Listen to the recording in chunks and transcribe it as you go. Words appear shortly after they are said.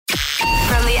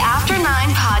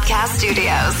Podcast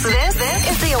Studios. This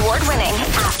is the award-winning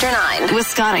After 9 with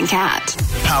Scott and Kat.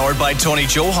 Powered by Tony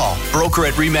Johal, broker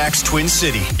at RE/MAX Twin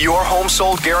City. Your home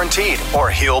sold guaranteed, or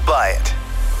he'll buy it.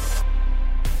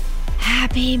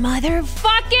 Happy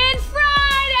motherfucking Friday!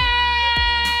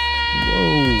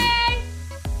 Whoa.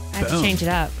 I have to change it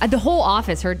up. The whole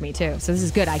office heard me too, so this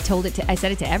is good. I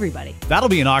said it to everybody. That'll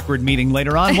be an awkward meeting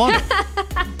later on, won't it?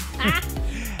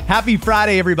 Happy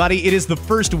Friday, everybody. It is the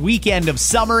first weekend of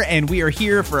summer, and we are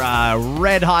here for a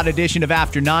red-hot edition of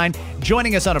After 9.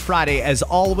 Joining us on a Friday, as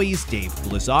always, Dave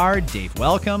Blizzard. Dave,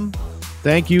 welcome.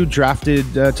 Thank you. Drafted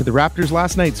to the Raptors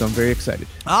last night, so I'm very excited.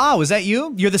 Ah, was that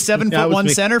you? You're the 7'1"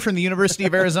 me. center from the University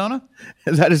of Arizona?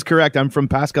 That is correct. I'm from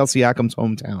Pascal Siakam's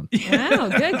hometown. Wow,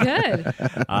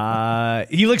 good.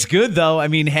 He looks good, though. I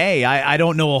mean, hey, I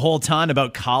don't know a whole ton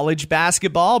about college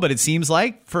basketball, but it seems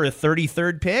like for a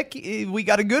 33rd pick, we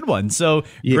got a good one. So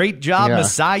great job,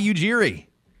 Masai Ujiri.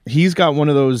 He's got one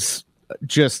of those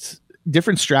just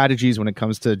different strategies when it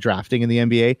comes to drafting in the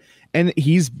NBA. And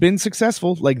he's been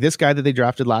successful. Like this guy that they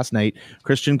drafted last night,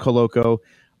 Christian Koloko,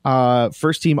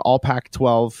 first team All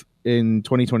Pac-12 in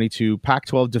 2022,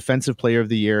 Pac-12 Defensive Player of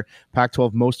the Year,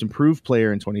 Pac-12 Most Improved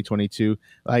Player in 2022.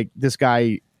 Like this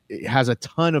guy has a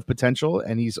ton of potential,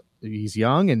 and he's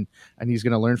young, and he's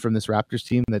going to learn from this Raptors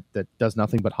team that does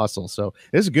nothing but hustle. So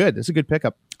this is good. This is a good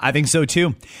pickup. I think so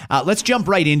too. Let's jump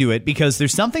right into it, because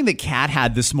there's something that Kat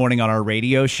had this morning on our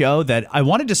radio show that I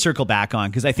wanted to circle back on,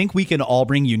 because I think we can all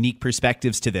bring unique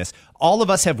perspectives to this. All of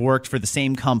us have worked for the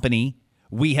same company.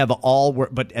 We have all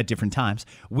worked, but at different times.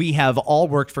 We have all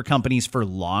worked for companies for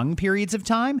long periods of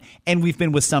time, and we've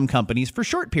been with some companies for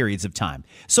short periods of time.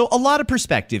 So a lot of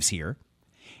perspectives here.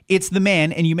 It's the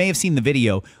man, and you may have seen the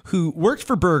video, who worked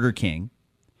for Burger King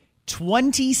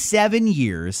 27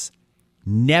 years,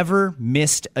 never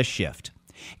missed a shift.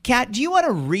 Kat, do you want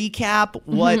to recap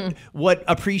what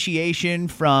appreciation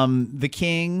from the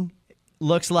King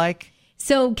looks like?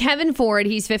 So Kevin Ford,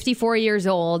 he's 54 years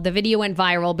old. The video went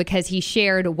viral because he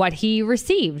shared what he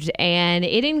received, and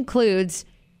it includes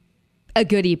a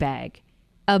goodie bag,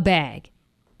 a bag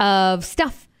of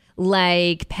stuff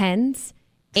like pens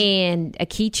and a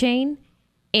keychain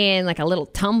and like a little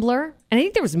tumbler. And I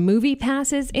think there was movie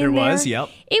passes in there. There was, yep.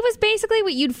 It was basically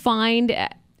what you'd find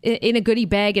in a goodie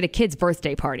bag at a kid's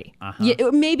birthday party.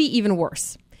 Maybe even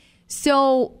worse.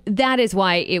 So that is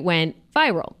why it went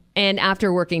viral. And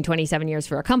after working 27 years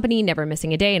for a company, never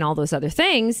missing a day and all those other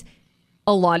things,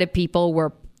 a lot of people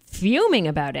were fuming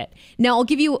about it. Now, I'll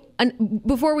give you,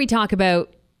 before we talk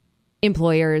about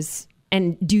employers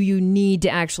and do you need to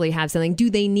actually have something? Do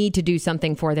they need to do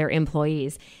something for their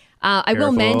employees? I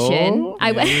will mention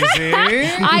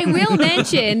I will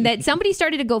mention that somebody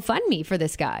started a GoFundMe for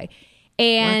this guy.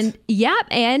 And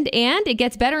and it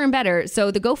gets better and better.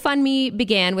 So the GoFundMe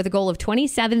began with a goal of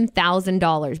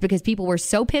 $27,000 because people were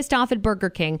so pissed off at Burger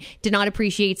King, did not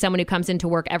appreciate someone who comes into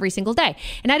work every single day.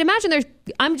 And I'd imagine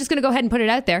I'm just going to go ahead and put it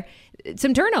out there,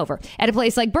 some turnover at a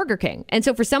place like Burger King. And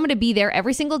so for someone to be there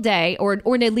every single day or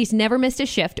at least never missed a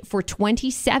shift for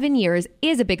 27 years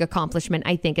is a big accomplishment,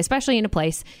 I think, especially in a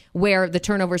place where the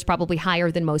turnover is probably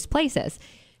higher than most places.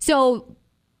 So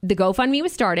the GoFundMe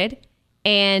was started,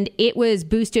 and it was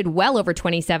boosted well over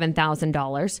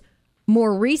 $27,000.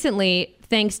 More recently,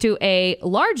 thanks to a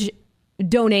large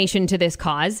donation to this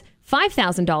cause,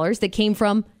 $5,000 that came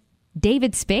from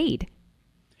David Spade.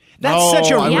 That's such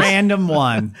a random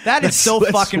one. That is so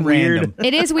fucking weird. random.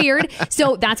 It is weird.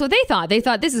 So that's what they thought. They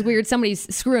thought, this is weird.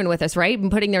 Somebody's screwing with us, right?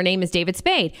 And putting their name as David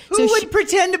Spade. Who would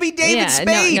pretend to be David Spade?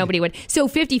 No, nobody would. So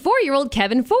 54-year-old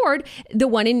Kevin Ford, the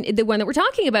one that we're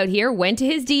talking about here, went to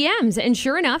his DMs. And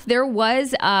sure enough, there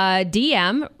was a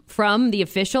DM from the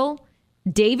official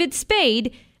David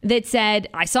Spade that said,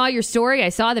 I saw your story. I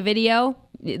saw the video.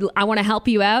 I want to help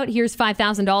you out. Here's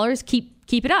 $5,000. Keep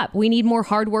it up. We need more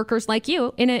hard workers like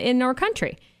you in our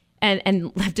country.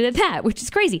 And left it at that, which is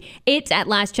crazy. It's at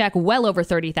last check well over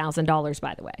 $30,000,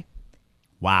 by the way.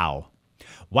 Wow.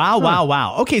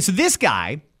 Wow. Okay, so this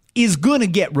guy is going to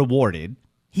get rewarded.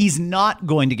 He's not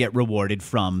going to get rewarded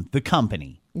from the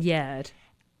company. Yet.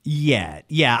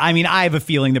 Yeah. I mean, I have a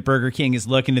feeling that Burger King is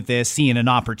looking at this, seeing an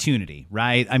opportunity,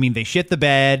 right? I mean, they shit the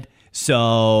bed.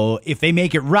 So if they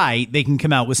make it right, they can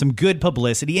come out with some good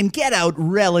publicity and get out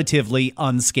relatively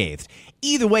unscathed.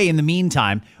 Either way, in the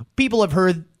meantime, people have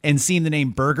heard and seen the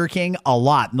name Burger King a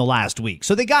lot in the last week.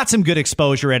 So they got some good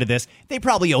exposure out of this. They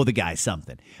probably owe the guy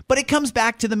something. But it comes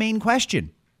back to the main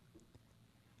question.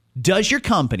 Does your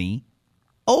company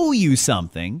owe you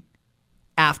something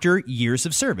after years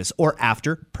of service or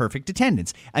after perfect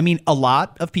attendance. I mean, a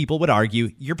lot of people would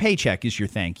argue your paycheck is your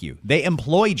thank you. They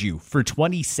employed you for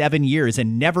 27 years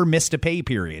and never missed a pay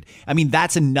period. I mean,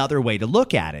 that's another way to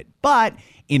look at it. But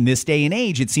in this day and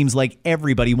age, it seems like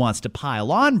everybody wants to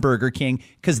pile on Burger King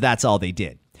because that's all they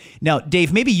did. Now,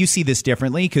 Dave, maybe you see this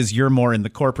differently because you're more in the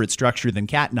corporate structure than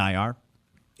Kat and I are.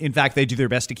 In fact, they do their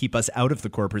best to keep us out of the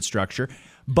corporate structure.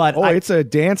 But it's a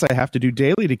dance I have to do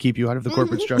daily to keep you out of the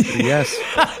corporate structure. Yes.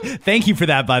 Thank you for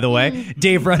that, by the way.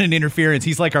 Dave running interference.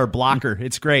 He's like our blocker.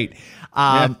 It's great.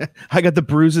 I got the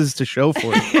bruises to show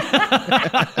for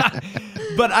it.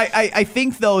 But I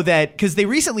think, though, that because they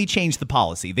recently changed the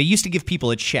policy, they used to give people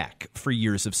a check for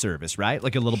years of service, right?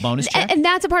 Like a little bonus check. And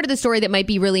that's a part of the story that might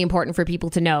be really important for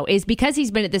people to know is because he's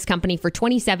been at this company for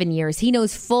 27 years, he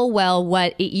knows full well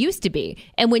what it used to be.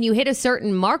 And when you hit a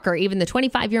certain marker, even the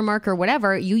 25-year mark or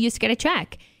whatever, you used to get a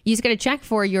check. You just get a check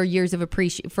for your years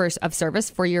of service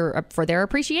for their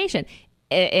appreciation.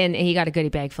 And he got a goodie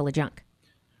bag full of junk.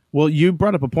 Well, you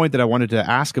brought up a point that I wanted to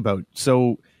ask about.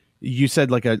 So you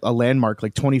said like a landmark,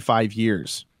 like 25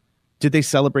 years. Did they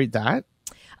celebrate that?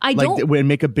 I don't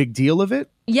make a big deal of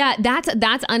it. Yeah,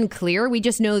 that's unclear. We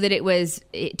just know that it was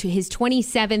to his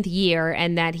 27th year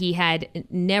and that he had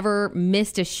never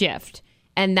missed a shift.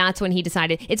 And that's when he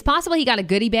decided. It's possible he got a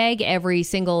goodie bag every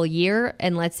single year.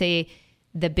 And let's say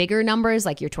the bigger numbers,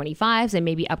 like your 25s and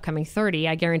maybe upcoming 30,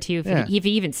 I guarantee you if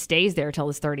he even stays there till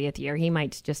his 30th year, he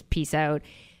might just peace out.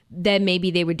 Then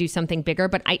maybe they would do something bigger,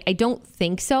 but I don't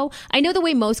think so. I know the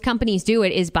way most companies do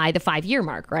it is by the 5-year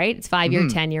mark, right? It's 5-year,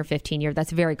 10-year, 15-year.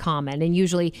 That's very common. And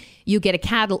usually you get a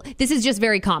catalog. This is just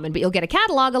very common, but you'll get a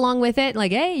catalog along with it.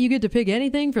 Like, hey, you get to pick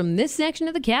anything from this section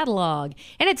of the catalog.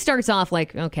 And it starts off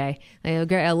like, okay,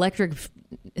 electric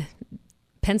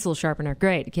pencil sharpener.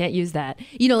 Great. You can't use that.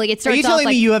 You know, like it starts off. Are you telling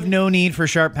me you have no need for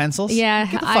sharp pencils? Yeah.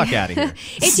 Get the fuck out of here.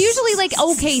 It's usually like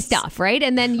okay stuff, right?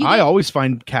 And then I always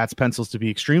find Kat's pencils to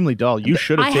be extremely dull. You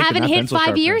should have taken that pencil I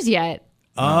haven't hit 5 years yet.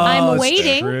 Oh, I'm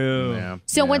waiting. True. Yeah.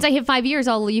 So once I hit 5 years,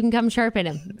 you can come sharpen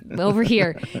him over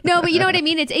here. No, but you know what I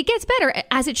mean? It gets better,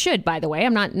 as it should, by the way.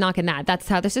 I'm not knocking that. That's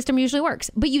how the system usually works.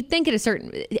 But you'd think at a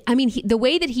certain... I mean, the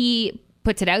way that he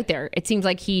puts it out there, it seems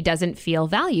like he doesn't feel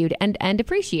valued and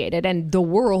appreciated. And the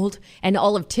world and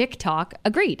all of TikTok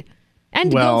agreed.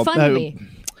 And GoFundMe.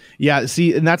 Yeah,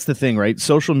 see, and that's the thing, right?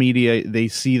 Social media, they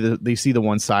see the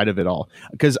one side of it all.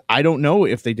 Because I don't know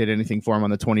if they did anything for him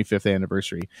on the 25th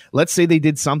anniversary. Let's say they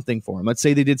did something for him. Let's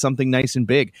say they did something nice and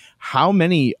big. How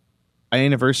many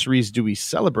anniversaries do we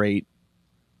celebrate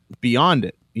beyond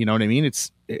it? You know what I mean?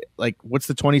 It's like, what's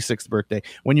the 26th birthday?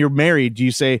 When you're married, do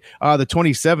you say, the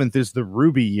 27th is the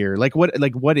ruby year? Like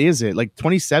what is it? Like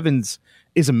 27s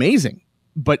is amazing,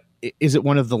 but is it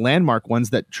one of the landmark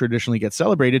ones that traditionally get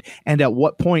celebrated? And at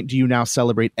what point do you now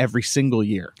celebrate every single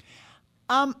year?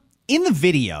 In the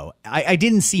video, I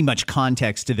didn't see much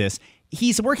context to this.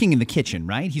 He's working in the kitchen,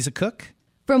 right? He's a cook?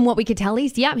 From what we could tell,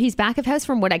 he's back of house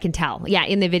from what I can tell. Yeah,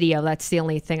 in the video, that's the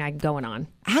only thing I'm going on.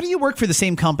 How do you work for the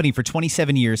same company for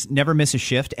 27 years, never miss a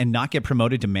shift, and not get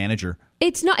promoted to manager?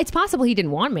 It's possible he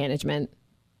didn't want management.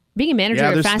 Being a manager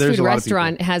at a fast food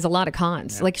restaurant has a lot of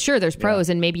cons. Yeah. Like, sure, there's pros,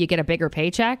 and maybe you get a bigger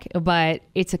paycheck, but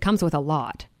it comes with a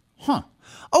lot. Huh.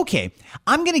 Okay,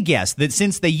 I'm going to guess that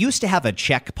since they used to have a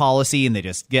check policy and they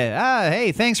just get,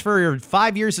 hey, thanks for your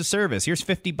 5 years of service. Here's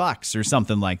 $50 or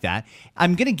something like that.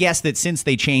 I'm going to guess that since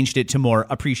they changed it to more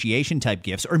appreciation type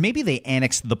gifts, or maybe they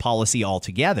annexed the policy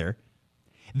altogether,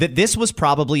 that this was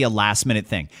probably a last minute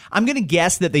thing. I'm going to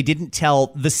guess that they didn't tell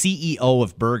the CEO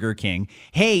of Burger King,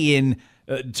 hey, in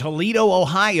Toledo,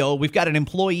 Ohio, we've got an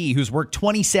employee who's worked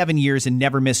 27 years and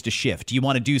never missed a shift. Do you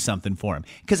want to do something for him?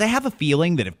 Because I have a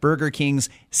feeling that if Burger King's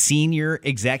senior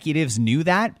executives knew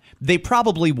that, they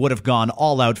probably would have gone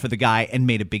all out for the guy and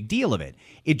made a big deal of it.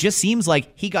 It just seems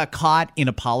like he got caught in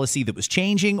a policy that was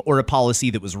changing or a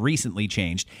policy that was recently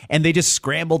changed, and they just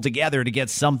scrambled together to get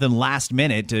something last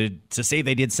minute to say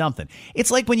they did something.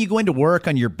 It's like when you go into work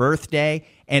on your birthday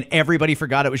and everybody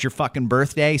forgot it was your fucking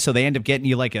birthday, so they end up getting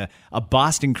you like a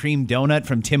Boston cream donut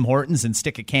from Tim Hortons and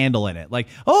stick a candle in it. Like,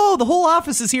 oh, the whole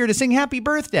office is here to sing happy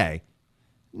birthday.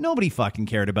 Nobody fucking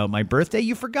cared about my birthday.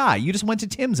 You forgot. You just went to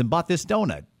Tim's and bought this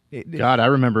donut. God, I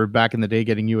remember back in the day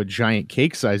getting you a giant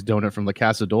cake-sized donut from La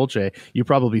Casa Dolce. You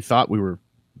probably thought we were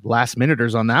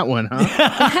last-minuters on that one,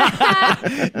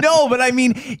 huh? No, but I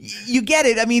mean, you get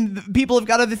it. I mean, people have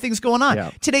got other things going on.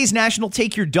 Yeah. Today's National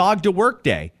Take Your Dog to Work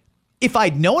Day. If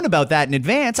I'd known about that in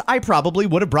advance, I probably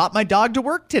would have brought my dog to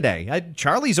work today.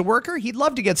 Charlie's a worker. He'd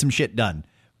love to get some shit done.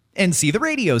 and see the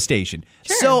radio station.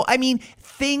 So, I mean,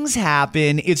 things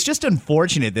happen. It's just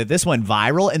unfortunate that this went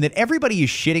viral and that everybody is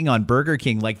shitting on Burger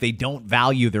King like they don't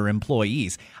value their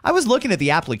employees. I was looking at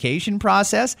the application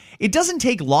process. It doesn't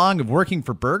take long of working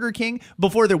for Burger King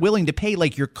before they're willing to pay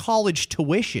like your college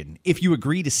tuition if you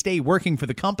agree to stay working for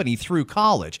the company through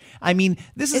college. I mean,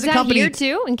 this is a that company here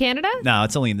too in Canada? No,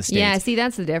 it's only in the States. Yeah, see,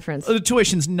 that's the difference. The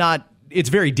tuition's not. It's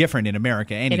very different in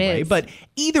America anyway. is. But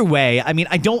either way, I mean,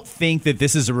 I don't think that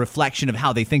this is a reflection of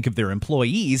how they think of their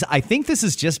employees. I think this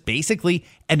is just basically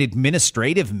an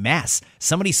administrative mess.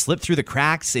 Somebody slipped through the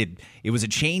cracks. It was a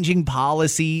changing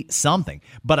policy, something.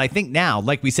 But I think now,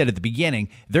 like we said at the beginning,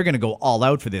 they're going to go all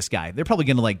out for this guy. They're probably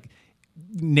going to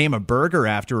name a burger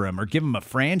after him or give him a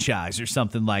franchise or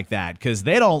something like that because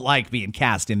they don't like being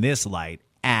cast in this light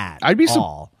at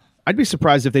all. I'd be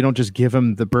surprised if they don't just give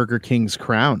him the Burger King's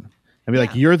crown. I'd be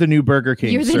like, you're the new Burger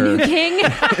King, You're the sir. new king?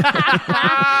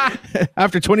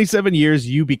 After 27 years,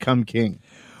 you become king.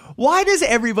 Why does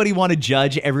everybody want to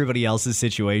judge everybody else's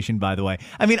situation, by the way?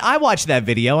 I mean, I watched that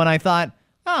video and I thought,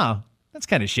 oh, that's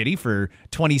kind of shitty for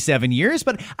 27 years,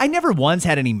 but I never once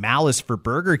had any malice for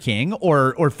Burger King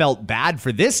or felt bad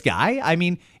for this guy. I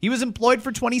mean, he was employed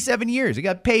for 27 years. He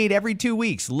got paid every 2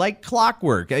 weeks, like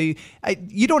clockwork.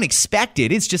 You don't expect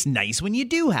it. It's just nice when you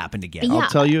do happen to get it. Yeah. I'll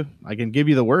tell you, I can give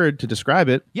you the word to describe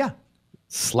it. Yeah.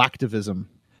 Slacktivism.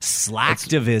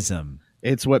 Slacktivism.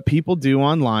 It's what people do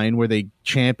online where they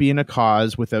champion a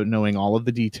cause without knowing all of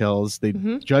the details. They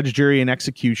judge, jury, and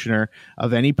executioner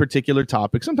of any particular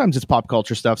topic. Sometimes it's pop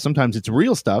culture stuff. Sometimes it's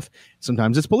real stuff.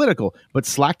 Sometimes it's political. But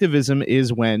slacktivism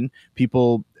is when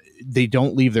people, they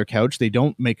don't leave their couch. They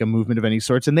don't make a movement of any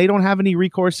sorts. And they don't have any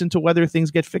recourse into whether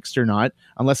things get fixed or not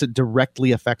unless it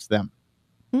directly affects them.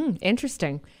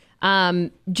 Interesting.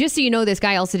 Just so you know, this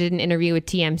guy also did an interview with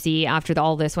TMZ after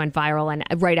all this went viral and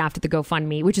right after the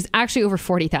GoFundMe, which is actually over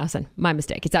 $40,000. My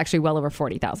mistake. It's actually well over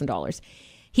 $40,000.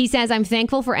 He says, I'm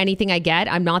thankful for anything I get.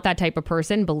 I'm not that type of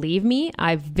person. Believe me,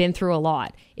 I've been through a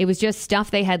lot. It was just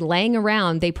stuff they had laying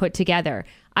around they put together.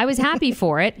 I was happy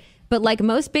for it. But like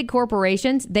most big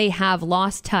corporations, they have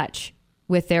lost touch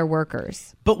with their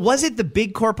workers. But was it the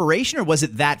big corporation or was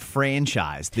it that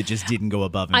franchise that just didn't go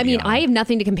above and beyond? I have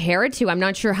nothing to compare it to. I'm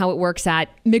not sure how it works at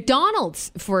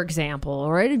McDonald's, for example,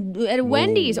 or at a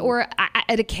Wendy's or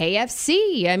at a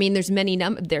KFC. I mean, there's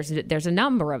there's a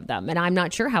number of them, and I'm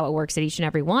not sure how it works at each and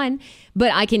every one.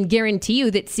 But I can guarantee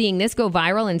you that seeing this go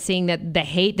viral and seeing that the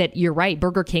hate that you're right,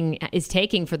 Burger King is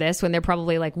taking for this, when they're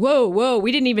probably like, whoa,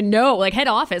 we didn't even know. Like head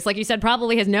office, like you said,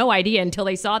 probably has no idea until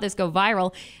they saw this go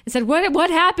viral and said, what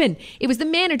happened? It was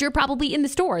the manager probably in the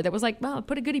store that was like, well,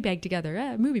 put a goodie bag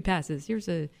together. Movie passes. Here's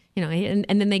a, and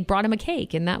then they brought him a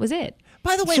cake and that was it.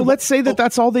 By the way, so let's say that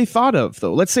that's all they thought of,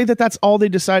 though. Let's say that that's all they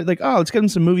decided. Like, oh, let's get them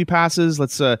some movie passes.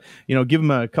 Let's, give them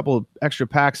a couple of extra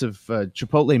packs of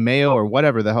Chipotle mayo or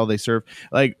whatever the hell they serve.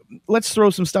 Like, let's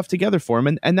throw some stuff together for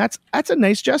them, and that's a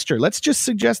nice gesture. Let's just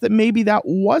suggest that maybe that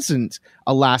wasn't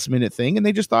a last minute thing, and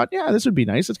they just thought, yeah, this would be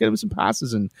nice. Let's get him some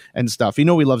passes and stuff. He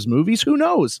loves movies. Who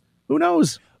knows?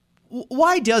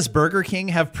 Why does Burger King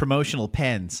have promotional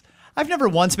pens? I've never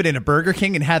once been in a Burger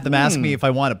King and had them ask me if I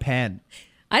want a pen.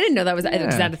 I didn't know that was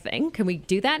that a thing. Can we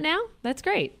do that now? That's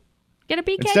great. Get a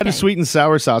BK Instead pen. of sweet and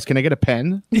sour sauce, can I get a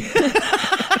pen?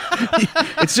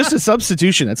 It's just a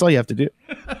substitution. That's all you have to do.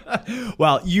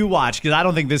 Well, you watch, because I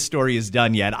don't think this story is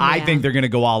done yet. I think they're going to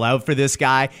go all out for this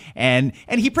guy, and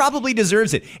he probably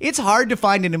deserves it. It's hard to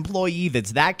find an employee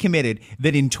that's that committed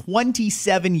that in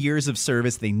 27 years of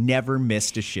service, they never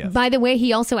missed a shift. By the way,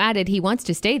 he also added he wants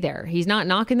to stay there. He's not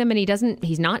knocking them, and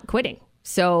he's not quitting.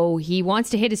 So he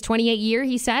wants to hit his 28 year,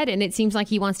 he said, and it seems like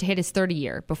he wants to hit his 30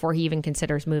 year before he even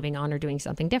considers moving on or doing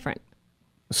something different.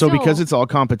 So because it's all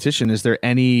competition, is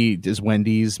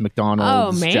Wendy's,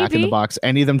 McDonald's, Jack in the Box,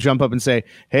 any of them jump up and say,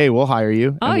 hey, we'll hire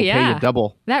you and we'll pay you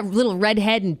double? That little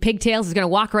redhead and pigtails is going to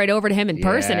walk right over to him in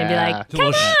person and be like,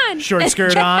 come on. Short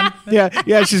skirt on.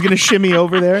 Yeah, she's going to shimmy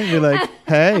over there and be like,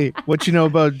 hey, what you know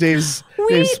about Dave's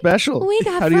special? We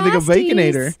got How do you think of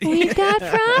Baconator? We got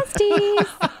Frosties.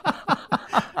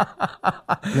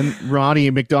 Then Ronnie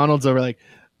and McDonald's over like,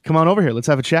 come on over here. Let's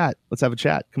have a chat.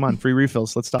 Come on, free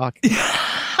refills. Let's talk.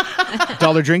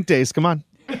 Dollar drink days. Come on.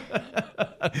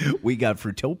 We got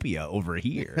Fruitopia over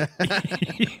here.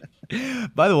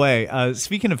 By the way,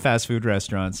 speaking of fast food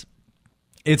restaurants,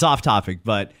 it's off topic,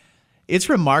 but it's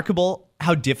remarkable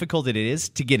how difficult it is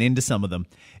to get into some of them.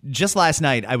 Just last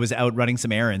night, I was out running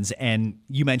some errands, and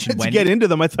you mentioned To Wendy. get into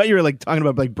them, I thought you were like talking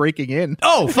about like breaking in.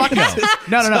 Oh, fuck no.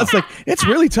 No. It's like, it's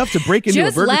really tough to break into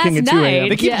Just a Burger King at 2 a.m.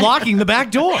 They keep locking the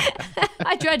back door.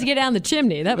 I tried to get down the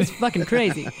chimney. That was fucking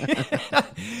crazy.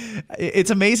 It's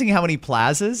amazing how many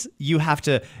plazas you have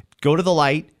to go to the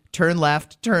light, turn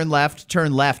left, turn left,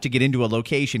 turn left to get into a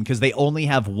location because they only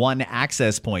have one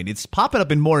access point. It's popping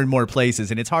up in more and more places,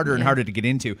 and it's harder and harder to get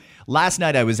into. Last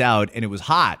night I was out, and it was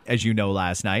hot, as you know,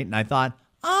 last night, and I thought,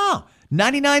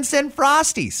 99-cent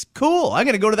Frosties. Cool. I'm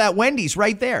going to go to that Wendy's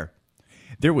right there.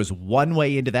 There was one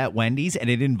way into that Wendy's, and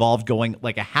it involved going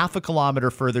like a half a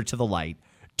kilometer further to the light,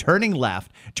 turning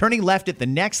left at the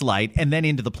next light, and then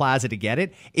into the plaza to get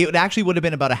it. It actually would have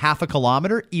been about a half a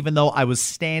kilometer, even though I was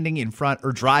standing in front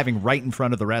or driving right in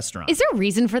front of the restaurant. Is there a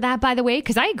reason for that, by the way?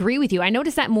 Because I agree with you. I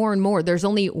notice that more and more. There's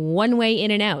only one way in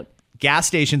and out. Gas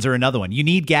stations are another one. You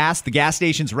need gas. The gas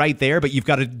station's right there, but you've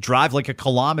got to drive like a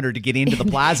kilometer to get into the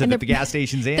plaza that the gas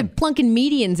station's in. They're plunking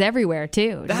medians everywhere,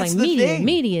 too. That's like, the median,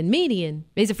 thing. median.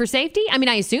 Is it for safety? I mean,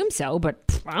 I assume so, but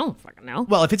I don't fucking know.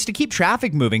 Well, if it's to keep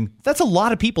traffic moving, that's a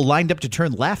lot of people lined up to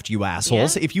turn left, you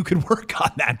assholes. Yeah. If you could work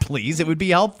on that, please, it would be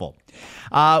helpful.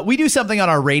 We do something on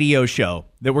our radio show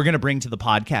that we're going to bring to the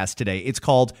podcast today. It's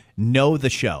called Know the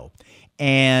Show.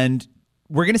 And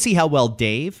we're going to see how well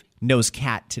Dave knows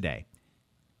Kat today.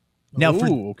 Now,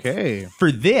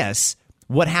 for this,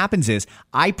 what happens is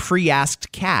I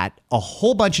pre-asked Kat a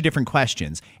whole bunch of different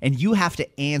questions, and you have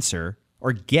to answer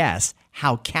or guess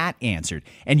how Kat answered.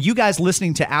 And you guys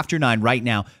listening to After 9 right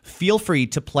now, feel free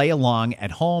to play along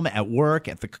at home, at work,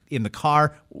 in the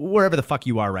car, wherever the fuck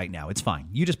you are right now. It's fine.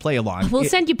 You just play along. We'll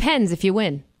send you pens if you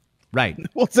win. Right.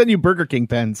 We'll send you Burger King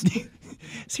pens.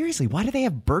 Seriously, why do they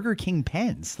have Burger King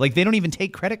pens? Like, they don't even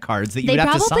take credit cards that you They would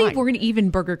have to probably sign. weren't even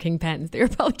Burger King pens. They were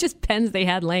probably just pens they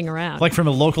had laying around. Like from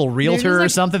a local realtor or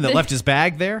like- something that left his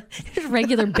bag there? Just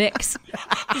regular Bics.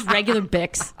 Just regular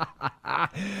Bics.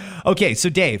 Okay, so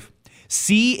Dave,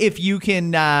 see if you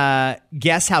can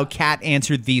guess how Kat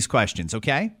answered these questions,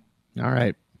 okay? All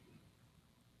right.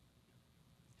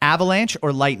 Avalanche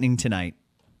or lightning tonight?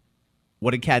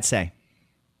 What did Kat say?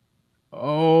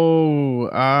 Oh,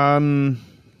 okay,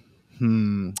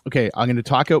 I'm going to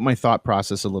talk out my thought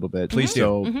process a little bit. Please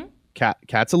do. So,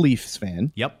 Kat's a Leafs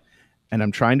fan. Yep. And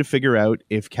I'm trying to figure out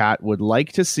if Kat would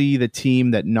like to see the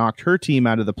team that knocked her team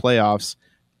out of the playoffs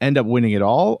end up winning it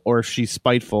all, or if she's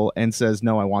spiteful and says,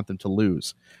 no, I want them to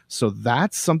lose. So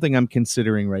that's something I'm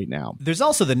considering right now. There's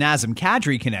also the Nazem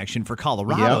Kadri connection for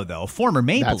Colorado, Yep. though. Former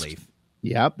Maple Leaf.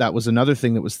 Yeah, that was another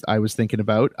thing that I was thinking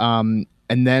about. And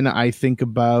then I think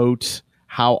about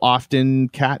how often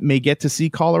Kat may get to see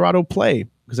Colorado play,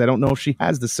 because I don't know if she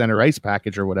has the center ice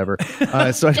package or whatever.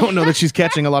 So I don't know that she's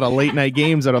catching a lot of late night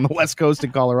games out on the West Coast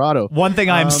in Colorado. One thing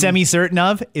I'm semi-certain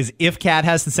of is if Kat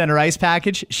has the center ice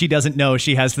package, she doesn't know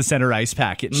she has the center ice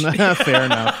package. Fair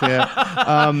enough,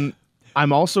 yeah.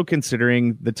 I'm also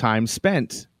considering the time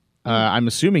spent. I'm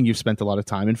assuming you've spent a lot of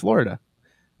time in Florida.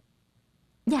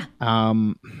 Yeah.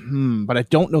 But I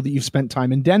don't know that you've spent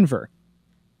time in Denver.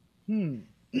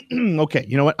 Okay,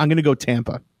 you know what? I'm going to go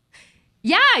Tampa.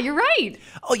 Yeah, you're right.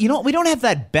 Oh, you know what? We don't have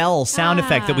that bell sound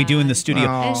effect that we do in the studio.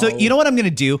 Oh. So you know what I'm going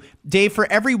to do? Dave, for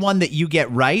every one that you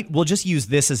get right, we'll just use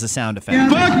this as a sound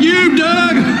effect. Fuck you,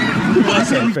 Doug!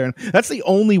 Okay, fair enough. That's the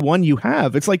only one you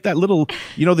have. It's like that little,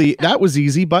 that was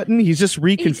easy button. He's just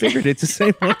reconfigured it to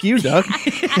say fuck you, Doug.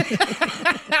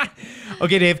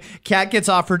 Okay, Dave. Kat gets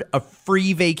offered a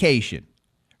free vacation.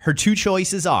 Her two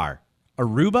choices are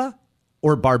Aruba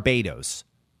or Barbados.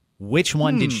 Which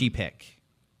one did she pick?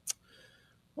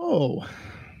 Oh.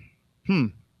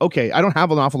 Okay, I don't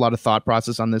have an awful lot of thought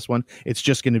process on this one. It's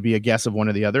just going to be a guess of one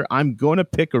or the other. I'm going to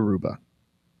pick Aruba.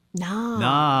 No.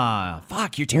 Nah.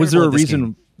 Fuck, you're terrible. Was there a at this reason?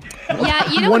 game.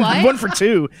 Yeah, you know one, what? one for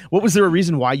two. What was there a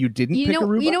reason why you didn't pick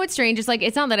Aruba? You know what's strange? It's like,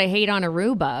 it's not that I hate on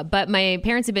Aruba, but my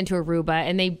parents have been to Aruba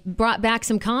and they brought back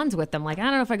some cons with them. Like, I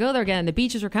don't know if I go there again. The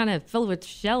beaches were kind of filled with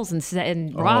shells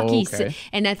and rocky. okay.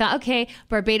 And I thought, okay,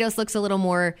 Barbados looks a little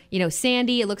more,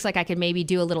 sandy. It looks like I could maybe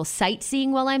do a little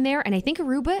sightseeing while I'm there. And I think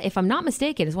Aruba, if I'm not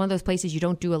mistaken, is one of those places you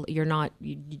don't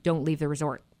leave the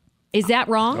resort. Is that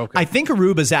wrong? Okay. I think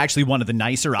Aruba is actually one of the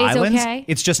nicer islands. okay.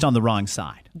 It's just on the wrong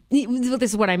side. This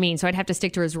is what I mean. So I'd have to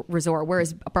stick to a resort.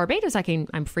 Whereas Barbados,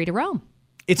 I'm free to roam.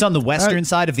 It's on the western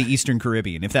side of the Eastern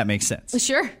Caribbean, if that makes sense.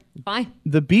 Sure. Fine.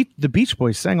 The Beach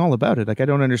Boys sang all about it. Like, I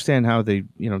don't understand how they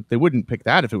wouldn't pick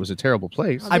that if it was a terrible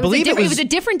place. I believe it was a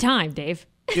different time, Dave.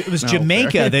 It was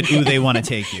Jamaica that Ooh They Want to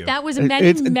Take You. That was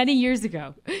many years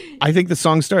ago. I think the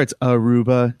song starts,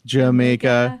 Aruba,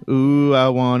 Jamaica, ooh, I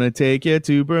want to take you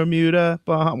to Bermuda.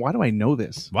 Why do I know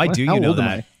this? Why do you know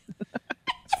that?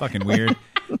 It's fucking weird.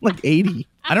 I'm like 80.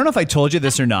 I don't know if I told you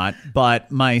this or not,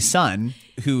 but my son,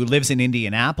 who lives in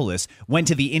Indianapolis, went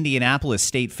to the Indianapolis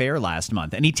State Fair last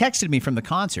month, and he texted me from the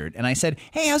concert, and I said,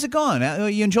 hey, how's it going? Are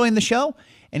you enjoying the show?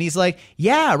 And he's like,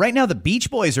 yeah, right now the Beach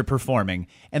Boys are performing,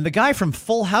 and the guy from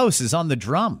Full House is on the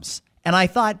drums. And I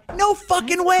thought, no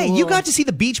fucking way. Cool. You got to see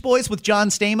the Beach Boys with John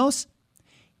Stamos?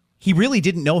 He really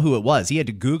didn't know who it was. He had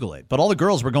to Google it. But all the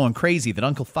girls were going crazy that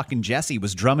Uncle fucking Jesse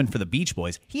was drumming for the Beach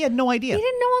Boys. He had no idea. You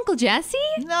didn't know Uncle Jesse?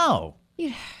 No.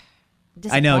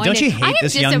 I know. Don't you hate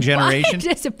this young generation? I'm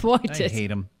disappointed. I hate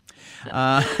him.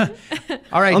 All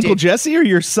right, Uncle Dave. Jesse or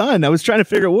your son? I was trying to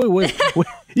figure out, wait,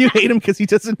 you hate him because he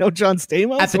doesn't know John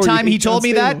Stamos? At the time he told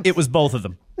me that, it was both of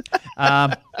them.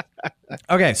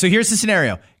 Okay, so here's the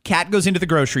scenario. Kat goes into the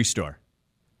grocery store.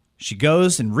 She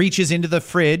goes and reaches into the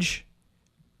fridge,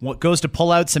 goes to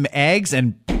pull out some eggs,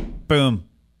 and boom,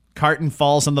 carton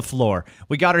falls on the floor.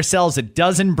 We got ourselves a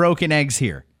dozen broken eggs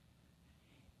here.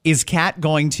 Is Kat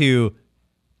going to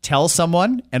tell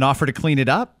someone and offer to clean it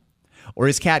up? Or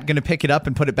is Kat going to pick it up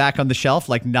and put it back on the shelf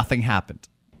like nothing happened?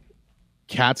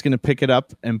 Kat's going to pick it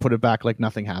up and put it back like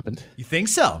nothing happened. You think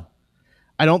so?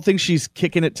 I don't think she's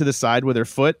kicking it to the side with her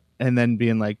foot and then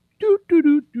being like, doo, doo,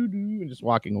 doo, doo, doo, and just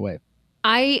walking away.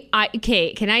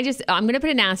 Okay, can I just, I'm going to put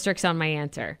an asterisk on my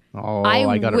answer. Oh,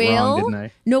 I got it wrong, didn't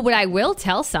I? No, but I will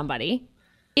tell somebody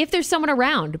if there's someone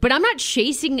around. But I'm not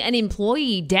chasing an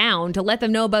employee down to let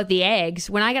them know about the eggs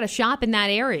when I got to shop in that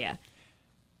area.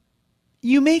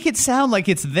 You make it sound like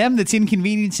it's them that's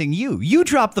inconveniencing you. You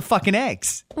dropped the fucking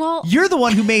eggs. Well, you're the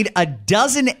one who made a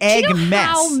dozen egg do you know mess.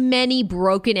 How many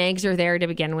broken eggs are there to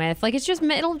begin with? Like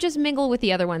it'll just mingle with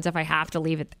the other ones if I have to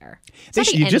leave it there.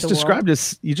 You just described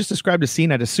a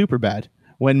scene at a Superbad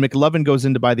when McLovin goes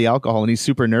in to buy the alcohol and he's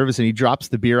super nervous and he drops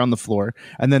the beer on the floor,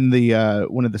 and then the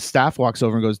one of the staff walks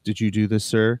over and goes, "Did you do this,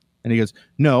 sir?" And he goes,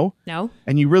 "No."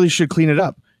 And you really should clean it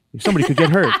up. Somebody could get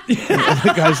hurt. And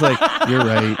the guy's like, "You're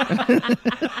right."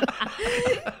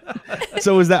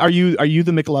 So are you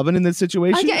the McLovin in this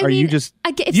situation?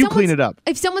 You clean it up?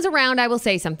 If someone's around, I will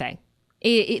say something.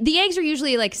 The eggs are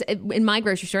usually, like in my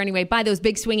grocery store anyway, by those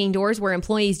big swinging doors where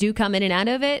employees do come in and out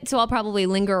of it. So I'll probably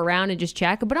linger around and just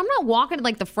check. But I'm not walking to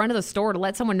like the front of the store to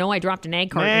let someone know I dropped an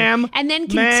egg carton and then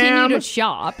continue to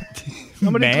shop.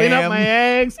 Somebody clean up my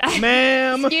eggs,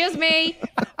 ma'am. Excuse me.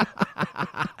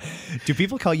 Do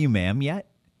people call you ma'am yet?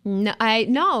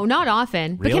 No, not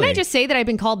often. But can I just say that I've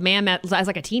been called ma'am as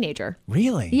like a teenager?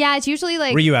 Really? Yeah, it's usually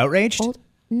like. Were you outraged?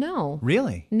 No.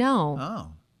 Really? No.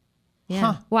 Oh. Yeah.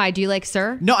 Huh. Why? Do you like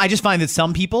sir? No, I just find that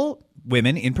some people,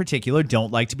 women in particular, don't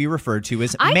like to be referred to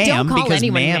as I ma'am don't call because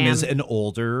anyone ma'am ma'am. is an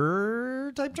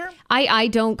older type term. I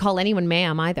don't call anyone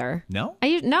ma'am either. No?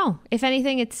 No. If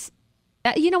anything, it's.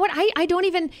 You know what? I don't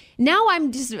even now. I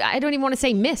don't even want to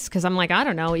say miss because I'm like, I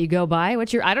don't know what you go by.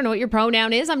 I don't know what your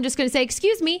pronoun is. I'm just going to say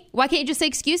excuse me. Why can't you just say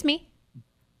excuse me?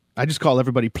 I just call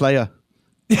everybody playa.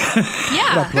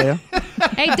 Yeah. What up, playa?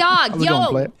 Hey dog,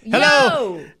 yo.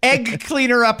 Hello, egg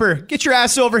cleaner upper. Get your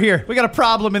ass over here. We got a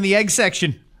problem in the egg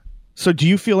section. So do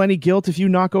you feel any guilt if you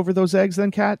knock over those eggs then,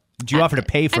 Kat? Do you offer to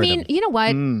pay for them? I mean, you know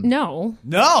what? No.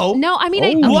 No? I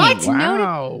mean, what?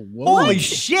 Wow. Holy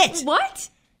shit. What?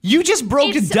 You just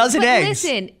broke a dozen eggs.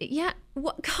 Listen, yeah.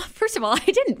 What, God, first of all,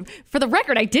 for the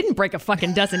record, I didn't break a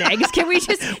fucking dozen eggs. Can we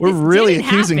just? We're really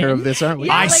accusing happen. her of this, aren't we?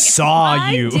 Yeah, I saw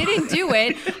you. I didn't do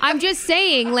it. I'm just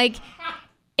saying, like,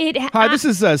 it. Hi, this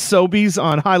is Sobeys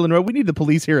on Highland Road. We need the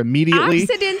police here immediately.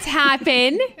 Accidents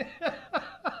happen.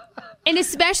 And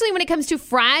especially when it comes to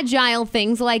fragile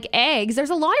things like eggs, there's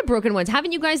a lot of broken ones.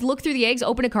 Haven't you guys looked through the eggs,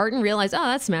 open a carton, realize, oh,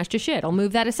 that's smashed to shit. I'll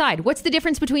move that aside. What's the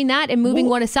difference between that and moving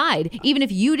one aside, even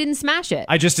if you didn't smash it?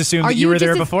 I just assumed that you were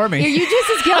there before me. Are you just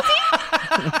as guilty?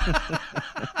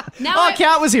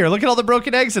 Kat was here. Look at all the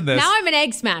broken eggs in this. Now I'm an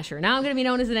egg smasher. Now I'm going to be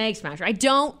known as an egg smasher. I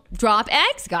don't drop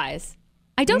eggs, guys.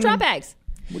 I don't drop eggs.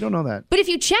 We don't know that. But if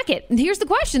you check it, and here's the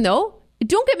question, though.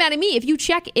 Don't get mad at me. If you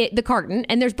check the carton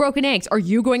and there's broken eggs, are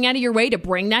you going out of your way to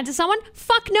bring that to someone?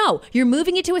 Fuck no. You're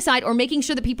moving it to a side or making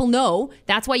sure that people know.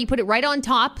 That's why you put it right on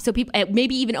top, so people,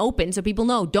 maybe even open, so people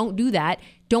know. Don't do that.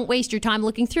 Don't waste your time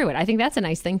looking through it. I think that's a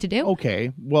nice thing to do.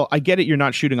 Okay. Well, I get it. You're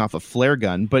not shooting off a flare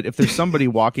gun, but if there's somebody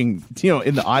walking,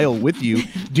 in the aisle with you,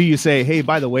 do you say, "Hey,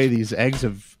 by the way, these eggs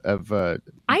have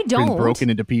I been don't. broken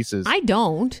into pieces. I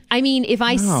don't. I mean, if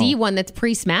I No. see one that's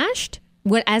pre-smashed,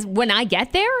 when I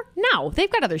get there, no,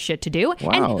 they've got other shit to do.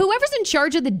 Wow. And whoever's in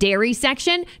charge of the dairy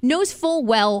section knows full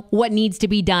well what needs to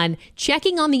be done.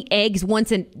 Checking on the eggs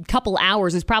once in a couple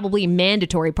hours is probably a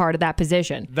mandatory part of that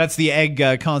position. That's the egg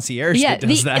concierge that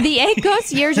does that. The egg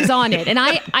concierge is on it, and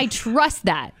I trust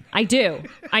that. I do.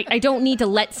 I don't need to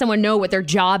let someone know what their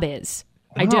job is.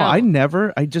 I do.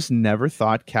 I just never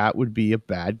thought Kat would be a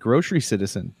bad grocery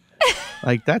citizen.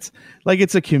 Like that's like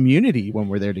it's a community when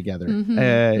we're there together.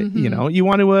 You know, you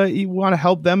want to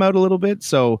help them out a little bit,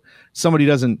 so somebody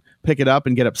doesn't pick it up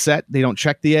and get upset. They don't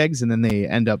check the eggs, and then they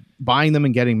end up buying them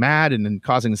and getting mad and then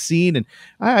causing a scene. And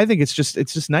I think it's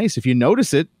just nice if you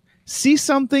notice it, see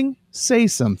something, say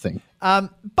something.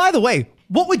 By the way,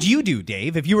 what would you do,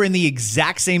 Dave, if you were in the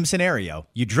exact same scenario?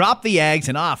 You drop the eggs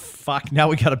and, fuck, now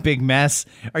we got a big mess.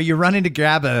 Are you running to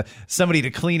grab somebody to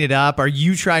clean it up? Are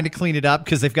you trying to clean it up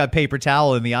because they've got paper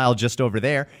towel in the aisle just over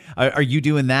there? Are you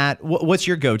doing that? What's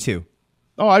your go-to?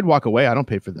 Oh, I'd walk away. I don't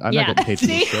pay for that. I'm not getting paid for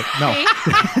this shit. No.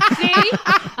 See?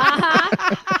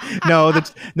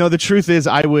 No, the truth is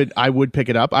I would pick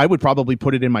it up. I would probably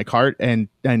put it in my cart and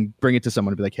bring it to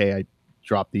someone and be like, hey, I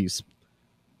dropped these.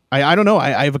 I don't know.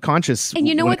 I have a conscience. And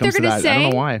you know when what it comes they're going to say? I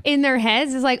don't know why. In their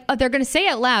heads is like, they're going to say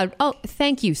it loud. Oh,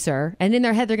 thank you, sir. And in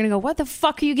their head, they're going to go, what the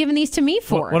fuck are you giving these to me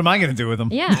for? What am I going to do with them?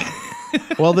 Yeah.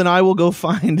 Well, then I will go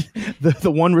find the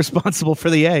one responsible for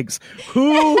the eggs.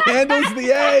 Who handles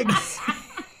the eggs?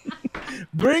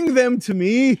 Bring them to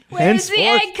me. Where's the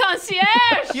egg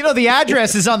concierge? You know, the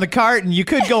address is on the cart, and you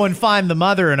could go and find the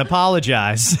mother and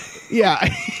apologize. Yeah,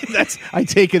 I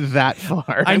take it that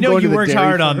far. I know you worked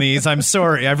hard on these. I'm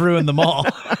sorry. I've ruined them all.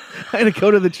 I'm going to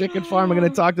go to the chicken farm. I'm going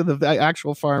to talk to the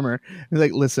actual farmer. He's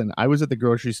like, listen, I was at the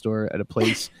grocery store at a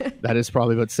place that is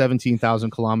probably about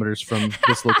 17,000 kilometers from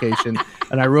this location.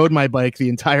 And I rode my bike the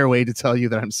entire way to tell you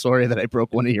that I'm sorry that I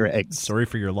broke one of your eggs. Sorry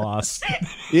for your loss.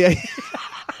 Yeah.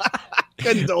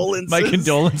 Condolences. My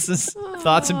condolences.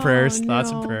 Thoughts and prayers. no.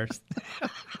 Thoughts and prayers.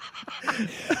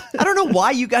 I don't know why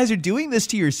you guys are doing this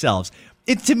to yourselves.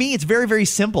 To me, it's very, very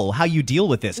simple how you deal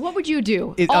with this. What would you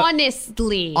do?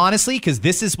 Honestly, because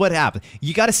this is what happens.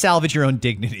 You got to salvage your own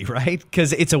dignity, right?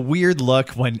 Because it's a weird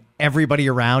look when everybody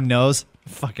around knows,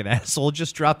 fucking asshole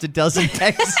just dropped a dozen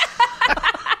eggs.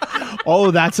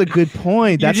 Oh, that's a good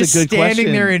point. That's You're just a good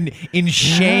standing question. there in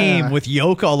shame with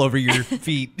yolk all over your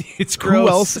feet. It's gross. Who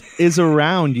else is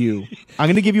around you? I'm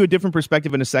going to give you a different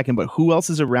perspective in a second, but who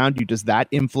else is around you? Does that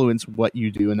influence what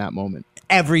you do in that moment?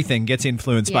 Everything gets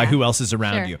influenced by who else is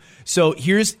around you. So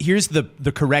here's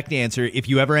the correct answer if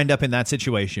you ever end up in that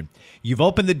situation. You've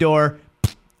opened the door.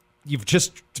 You've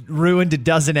just ruined a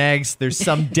dozen eggs. There's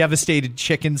some devastated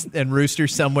chickens and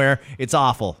roosters somewhere. It's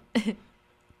awful.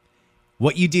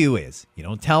 What you do is you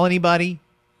don't tell anybody.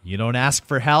 You don't ask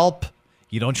for help.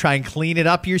 You don't try and clean it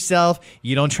up yourself.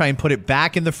 You don't try and put it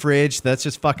back in the fridge. That's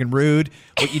just fucking rude.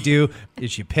 What you do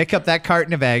is you pick up that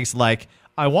carton of eggs like,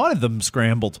 I wanted them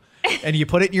scrambled. And you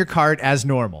put it in your cart as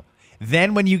normal.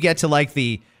 Then when you get to like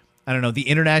the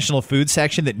international food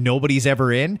section that nobody's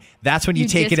ever in, that's when you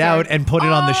take it out and put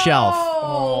it on the shelf.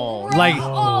 Oh,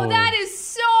 that is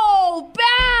so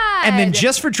bad. And then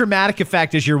just for dramatic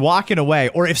effect, as you're walking away,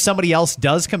 or if somebody else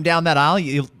does come down that aisle,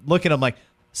 you look at them like,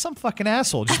 some fucking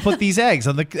asshole just put these eggs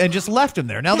on and just left them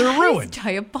there. Now they're ruined.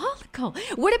 Diabolical.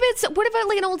 What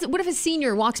if a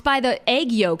senior walks by the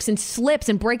egg yolks and slips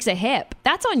and breaks a hip?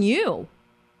 That's on you.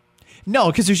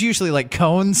 No, because there's usually like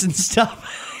cones and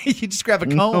stuff. You just grab a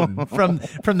cone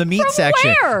from the meat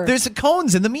section. Where? There's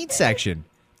cones in the meat section.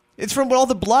 It's from all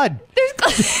the blood. There's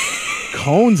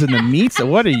Cones in the meat. So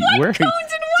what are you? Where? cones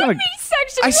in one meat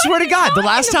section. I swear to God, the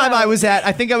last time I was at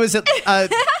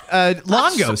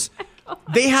Longo's,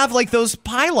 they have like those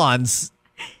pylons,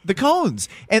 the cones,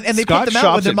 and they Scott put them out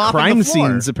shops when they're at mopping crime the floor.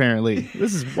 scenes. Apparently,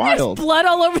 this is wild. There's blood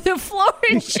all over the floor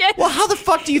and shit. Well, how the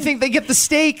fuck do you think they get the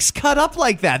steaks cut up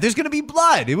like that? There's going to be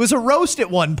blood. It was a roast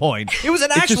at one point. It was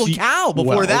an actual cow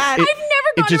before well, that. I've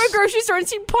never gone to a grocery store and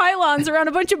seen pylons around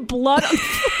a bunch of blood on the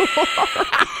floor.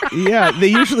 Yeah, they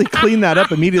usually clean that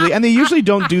up immediately, and they usually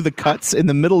don't do the cuts in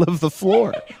the middle of the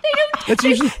floor. They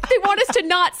want us to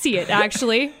not see it,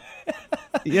 actually.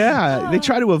 Yeah, they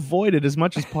try to avoid it as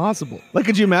much as possible. Like,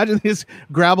 could you imagine they just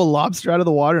grab a lobster out of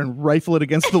the water and rifle it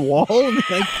against the wall?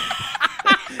 Like,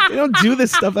 they don't do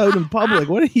this stuff out in public.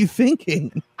 What are you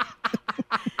thinking?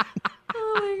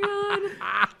 Oh my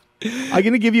god. I'm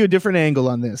going to give you a different angle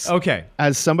on this. Okay.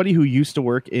 As somebody who used to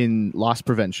work in loss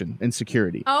prevention and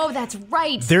security. Oh, that's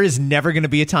right. There is never going to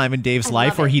be a time in Dave's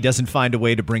life where he doesn't find a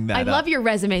way to bring that I up. love your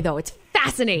resume, though. It's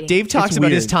fascinating. Dave talks It's about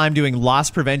weird. his time doing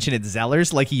loss prevention at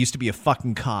Zellers like he used to be a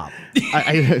fucking cop.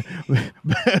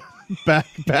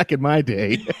 Back in my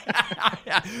day.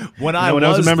 When I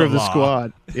was a member of the law.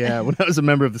 squad. Yeah, when I was a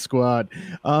member of the squad.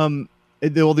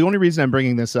 The only reason I'm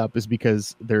bringing this up is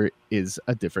because there is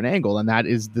a different angle, and that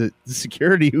is the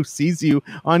security who sees you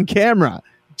on camera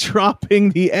dropping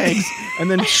the eggs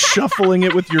and then shuffling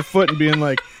it with your foot and being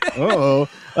like, "Oh,"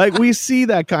 like we see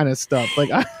that kind of stuff. Like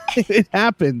it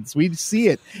happens, we see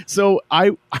it. So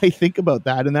I think about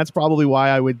that, and that's probably why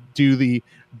I would do the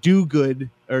do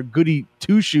good or goody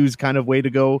two shoes kind of way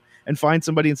to go and find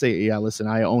somebody and say, "Yeah, listen,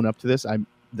 I own up to this.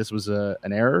 This was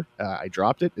an error. I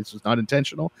dropped it. This was not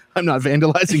intentional. I'm not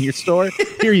vandalizing your store.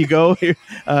 Here you go. Here,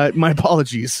 my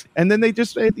apologies." And then they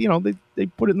just, they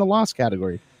put it in the loss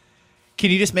category.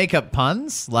 Can you just make up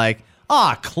puns? Like,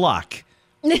 cluck.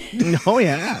 Oh,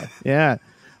 yeah. Yeah.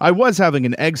 I was having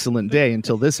an excellent day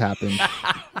until this happened.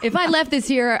 If I left this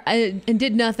here and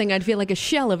did nothing, I'd feel like a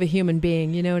shell of a human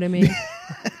being. You know what I mean?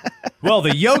 Well,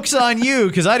 the yoke's on you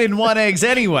because I didn't want eggs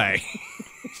anyway.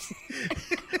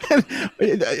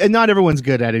 And not everyone's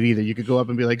good at it either. You could go up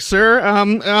and be like, "Sir,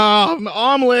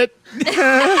 omelet."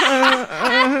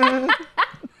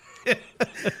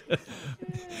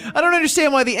 I don't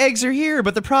understand why the eggs are here,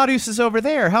 but the produce is over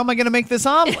there. How am I going to make this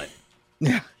omelet?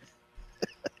 Yeah.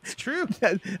 It's true.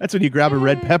 That's when you grab a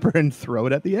red pepper and throw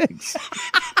it at the eggs.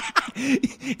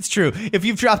 It's true. If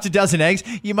you've dropped a dozen eggs,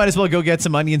 you might as well go get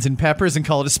some onions and peppers and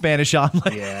call it a Spanish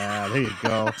omelet. Yeah, there you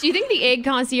go. Do you think the egg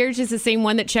concierge is the same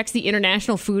one that checks the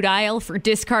international food aisle for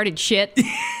discarded shit?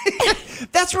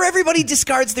 That's where everybody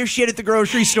discards their shit at the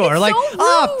grocery store. It's like, so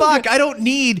rude. fuck, I don't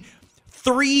need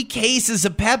 3 cases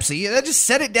of Pepsi. Just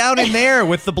set it down in there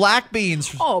with the black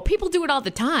beans. Oh, people do it all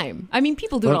the time. I mean,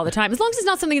 people do it all the time. As long as it's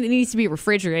not something that needs to be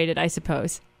refrigerated, I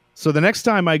suppose. So the next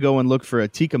time I go and look for a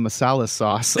tikka masala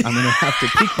sauce, I'm going to have to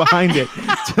peek behind it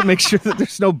to make sure that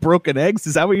there's no broken eggs.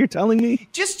 Is that what you're telling me?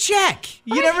 Just check.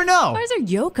 You never know. Why is there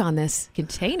yolk on this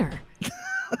container?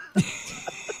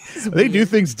 They do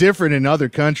things different in other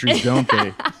countries, don't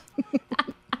they?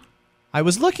 I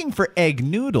was looking for egg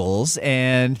noodles,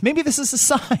 and maybe this is a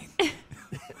sign.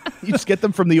 You just get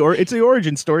them from it's the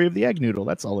origin story of the egg noodle.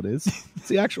 That's all it is. It's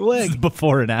the actual egg.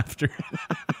 Before and after.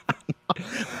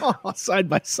 Oh, side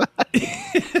by side.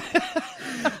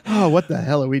 Oh, what the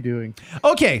hell are we doing?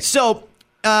 Okay, so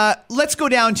let's go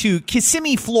down to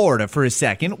Kissimmee, Florida for a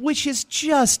second, which is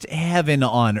just heaven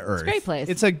on earth. It's a great place.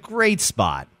 It's a great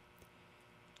spot.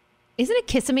 Isn't it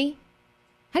Kissimmee?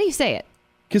 How do you say it?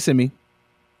 Kissimmee.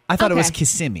 I thought it was Okay.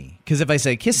 Kissimmee, because if I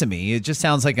say Kissimmee, it just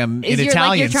sounds like I'm Is in you're like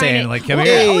Italian you're trying saying, to- like, come Well,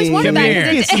 here. I always wondered Come that, here.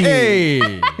 'cause it's-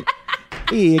 Hey,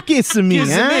 Hey, Kissimmee, huh?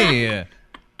 Kissimmee.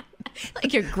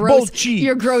 Like your gross, Both cheeks.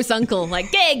 your gross uncle. Like,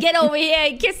 hey, get over here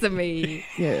and kiss me.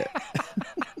 Yeah.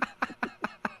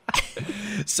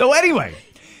 So anyway,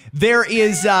 there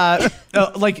is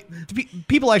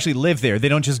people actually live there. They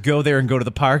don't just go there and go to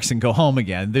the parks and go home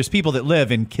again. There's people that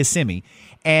live in Kissimmee,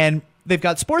 and they've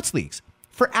got sports leagues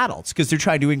for adults because they're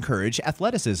trying to encourage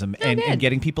athleticism and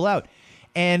getting people out.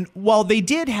 And while they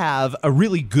did have a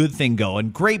really good thing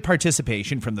going, great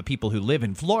participation from the people who live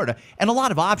in Florida, and a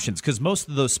lot of options because most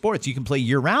of those sports you can play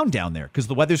year-round down there because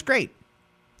the weather's great.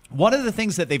 One of the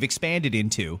things that they've expanded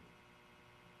into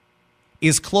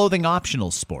is clothing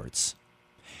optional sports.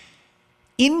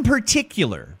 In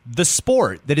particular, the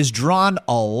sport that has drawn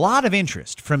a lot of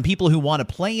interest from people who want to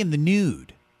play in the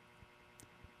nude,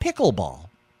 pickleball.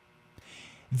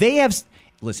 They have,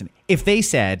 listen, if they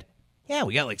said, yeah,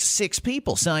 we got like 6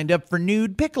 people signed up for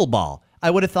nude pickleball, I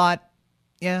would have thought,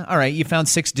 yeah, all right, you found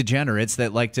 6 degenerates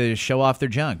that like to show off their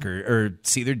junk or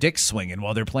see their dicks swinging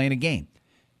while they're playing a game.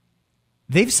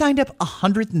 They've signed up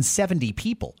 170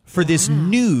 people for this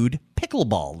nude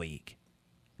pickleball league.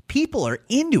 People are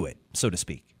into it, so to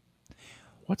speak.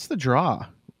 What's the draw?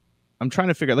 I'm trying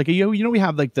to figure out. Like, you know, we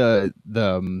have like the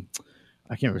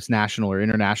I can't remember if it's national or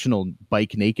international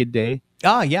bike naked day.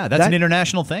 Ah, yeah, that's an That-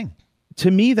 international thing. To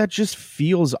me, that just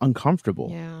feels uncomfortable.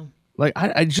 Yeah. Like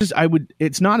I would.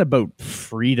 It's not about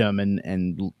freedom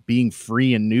and being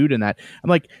free and nude and that. I'm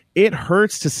like, it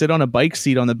hurts to sit on a bike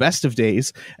seat on the best of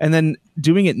days and then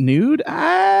doing it nude.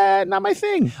 Not my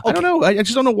thing. I don't know. I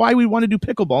just don't know why we want to do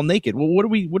pickleball naked. Well, what are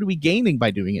we gaining by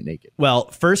doing it naked? Well,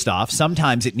 first off,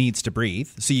 sometimes it needs to breathe,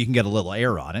 so you can get a little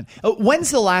air on it.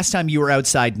 When's the last time you were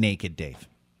outside naked, Dave?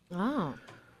 Oh.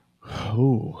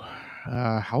 Oh,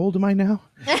 how old am I now?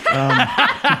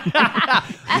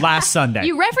 Last Sunday.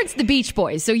 You referenced the Beach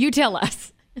Boys, so you tell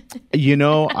us. You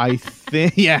know, I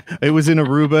think, yeah, it was in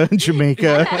Aruba,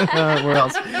 Jamaica. Where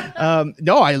else?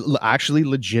 No, actually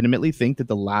legitimately think that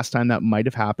the last time that might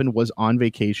have happened was on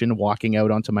vacation, walking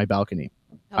out onto my balcony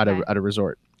at a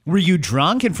resort. Were you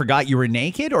drunk and forgot you were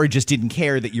naked, or just didn't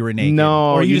care that you were naked?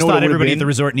 No, or you just know thought what it everybody would've at the been?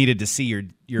 resort needed to see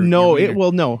your No,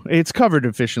 wiener? no, it's covered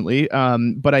efficiently.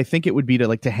 But I think it would be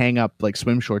to hang up like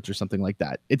swim shorts or something like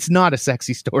that. It's not a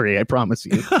sexy story, I promise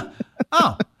you.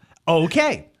 Oh,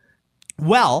 okay.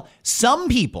 Well, some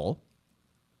people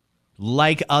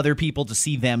like other people to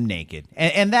see them naked,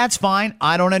 and that's fine.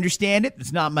 I don't understand it.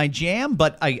 It's not my jam,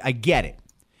 but I get it.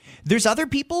 There's other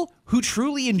people who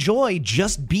truly enjoy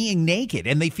just being naked,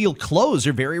 and they feel clothes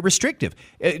are very restrictive.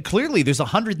 Clearly, there's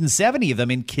 170 of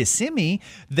them in Kissimmee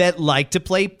that like to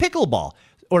play pickleball,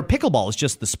 or pickleball is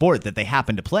just the sport that they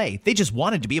happen to play. They just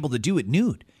wanted to be able to do it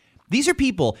nude. These are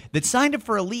people that signed up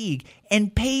for a league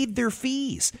and paid their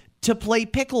fees to play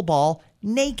pickleball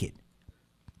naked.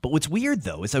 But what's weird,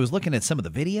 though, is I was looking at some of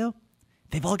the video.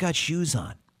 They've all got shoes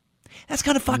on. That's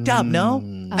kind of fucked up, no?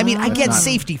 I mean, I get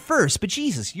safety first, but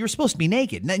Jesus, you're supposed to be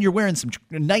naked. And then you're wearing some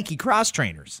Nike cross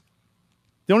trainers.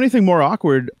 The only thing more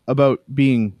awkward about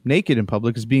being naked in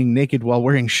public is being naked while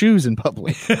wearing shoes in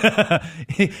public.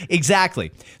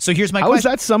 Exactly. So here's my How is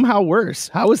question. that somehow worse?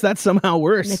 How is that somehow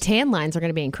worse? The tan lines are going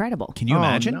to be incredible. Can you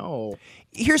imagine? No.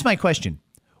 Here's my question.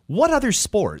 What other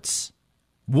sports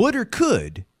would or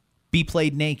could be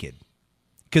played naked?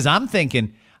 Because I'm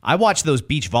thinking, I watched those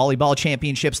beach volleyball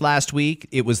championships last week.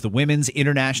 It was the women's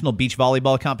international beach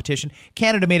volleyball competition.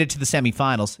 Canada made it to the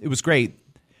semifinals. It was great.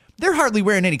 They're hardly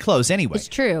wearing any clothes anyway. It's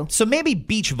true. So maybe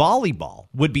beach volleyball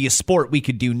would be a sport we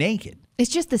could do naked. It's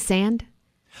just the sand.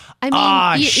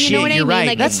 I mean, you know what I you're mean? right.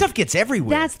 Like, that stuff gets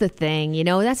everywhere. That's the thing, you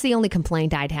know. That's the only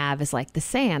complaint I'd have is like the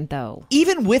sand, though.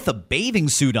 Even with a bathing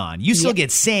suit on, you still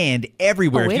get sand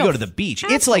everywhere if you go to the beach.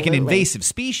 It's like an Absolutely. invasive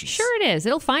species. Sure, it is.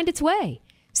 It'll find its way.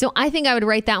 So I think I would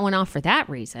write that one off for that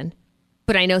reason.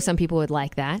 But I know some people would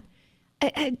like that.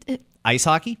 Ice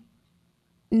hockey?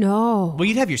 No. Well,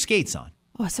 you'd have your skates on.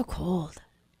 Oh, it's so cold.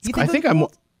 I think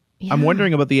I'm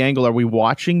wondering about the angle. Are we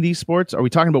watching these sports? Are we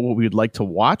talking about what we would like to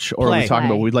watch, or are Play. we talking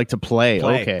about what we'd like to play?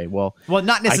 Play. Okay, well,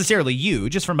 not necessarily you,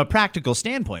 just from a practical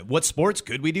standpoint. What sports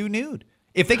could we do nude?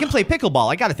 If they can play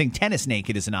pickleball, I got to think tennis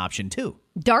naked is an option too.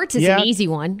 Darts is an easy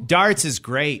one. Darts is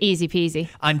great. Easy peasy.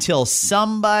 Until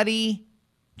somebody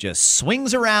just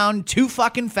swings around too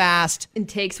fucking fast. And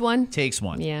takes one.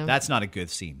 Yeah. That's not a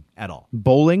good scene at all.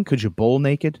 bowling? Could you bowl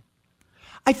naked?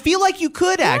 I feel like you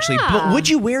could actually, but would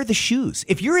you wear the shoes?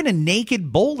 If you're in a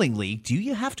naked bowling league, do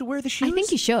you have to wear the shoes? I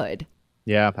think you should.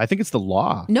 Yeah, I think it's the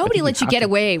law. Nobody lets you get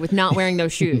away with not wearing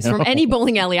those shoes from any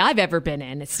bowling alley I've ever been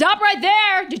in. Stop right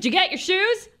there. Did you get your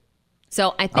shoes?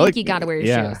 So I think you got to wear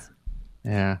your shoes.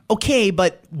 Yeah. Okay,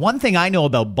 but one thing I know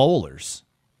about bowlers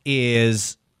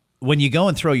is when you go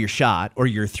and throw your shot or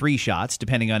your 3 shots,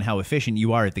 depending on how efficient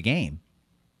you are at the game,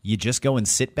 you just go and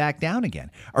sit back down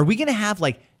again. Are we going to have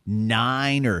like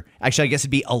 9 or actually I guess it'd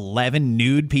be 11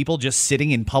 nude people just sitting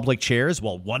in public chairs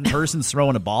while one person's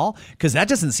throwing a ball? Because that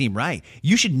doesn't seem right.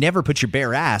 You should never put your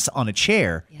bare ass on a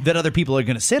chair that other people are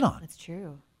going to sit on. That's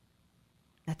true.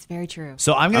 That's very true.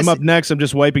 So I'm up next. I'm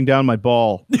just wiping down my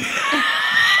ball. Just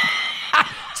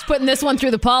putting this one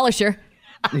through the polisher.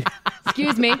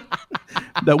 Excuse me.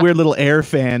 That weird little air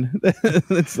fan.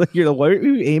 It's like what are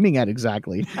you aiming at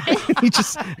exactly? You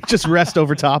just rest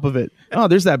over top of it. Oh,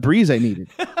 there's that breeze I needed.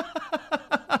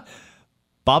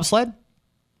 Bobsled?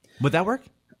 Would that work?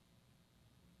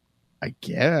 I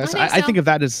guess. I think I so. think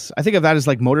of that as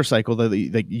like motorcycle.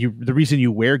 The reason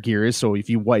you wear gear is so if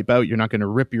you wipe out, you're not going to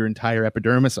rip your entire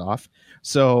epidermis off.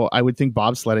 So I would think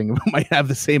bobsledding might have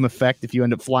the same effect if you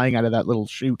end up flying out of that little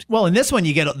chute. Well, in this one,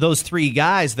 you get those 3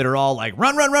 guys that are all like,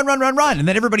 run, and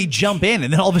then everybody jump in,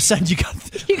 and then all of a sudden you got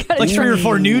like 3 or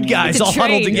 4 nude guys all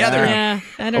huddled together. Yeah,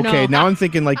 I don't know. Okay, now I'm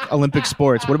thinking like Olympic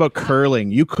sports. What about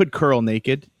curling? You could curl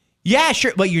naked. Yeah,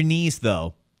 sure. But your knees,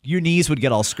 though. Your knees would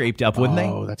get all scraped up, wouldn't they?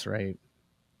 Oh, that's right.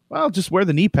 Well, just wear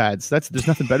the knee pads. There's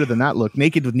nothing better than that look.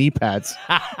 Naked with knee pads.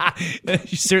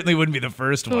 You certainly wouldn't be the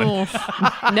first one.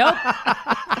 Nope.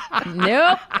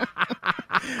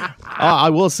 I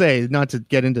will say, not to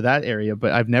get into that area,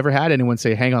 but I've never had anyone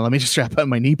say, hang on, let me just strap on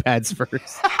my knee pads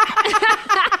first.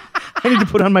 I need to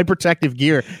put on my protective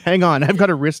gear. Hang on, I've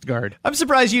got a wrist guard. I'm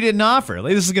surprised you didn't offer.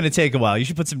 Like, this is going to take a while. You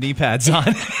should put some knee pads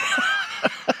on.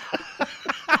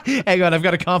 Hang on, I've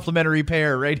got a complimentary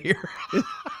pair right here.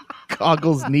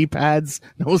 Goggles, knee pads,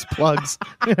 nose plugs.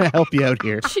 I'm going to help you out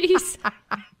here. Jeez.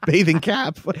 Bathing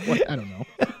cap. What? I don't know.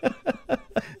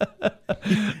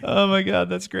 Oh, my God,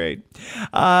 that's great.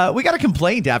 We got a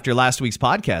complaint after last week's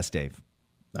podcast, Dave.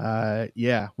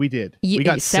 Yeah, we did. We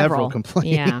got several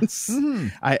complaints.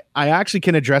 Yeah. I actually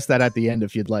can address that at the end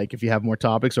if you'd like. If you have more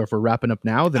topics, or if we're wrapping up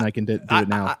now, then I can do it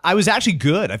now. I was actually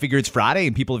good. I figure it's Friday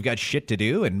and people have got shit to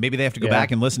do, and maybe they have to go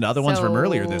back and listen to other ones from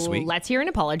earlier this week. Let's hear an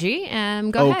apology.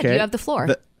 Go ahead. You have the floor.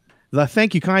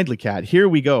 Thank you kindly, Kat. Here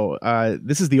we go.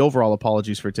 This is the overall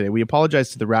apologies for today. We apologize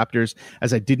to the Raptors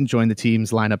as I didn't join the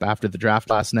team's lineup after the draft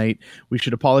last night. We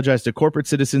should apologize to corporate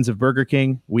citizens of Burger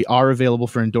King. We are available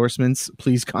for endorsements.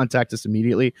 Please contact us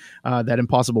immediately. That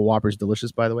Impossible Whopper is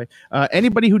delicious, by the way.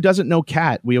 Anybody who doesn't know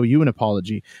Kat, we owe you an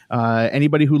apology.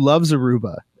 Anybody who loves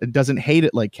Aruba and doesn't hate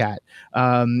it like Kat.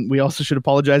 We also should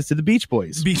apologize to the Beach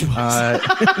Boys.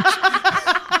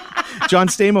 John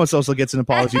Stamos also gets an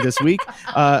apology this week.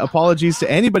 Apologies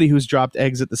to anybody who's dropped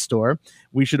eggs at the store.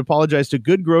 We should apologize to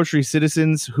good grocery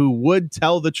citizens who would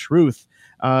tell the truth.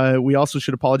 We also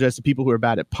should apologize to people who are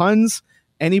bad at puns,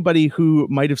 anybody who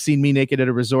might have seen me naked at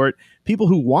a resort, people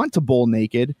who want to bowl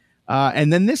naked.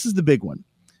 And then this is the big one.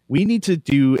 We need to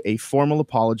do a formal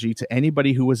apology to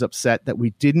anybody who was upset that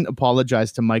we didn't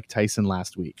apologize to Mike Tyson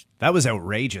last week. That was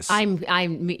outrageous. I'm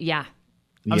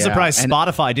surprised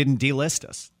Spotify didn't delist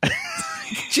us.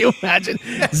 Could you imagine?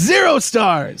 0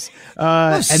 stars.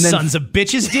 And sons of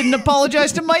bitches didn't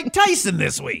apologize to Mike Tyson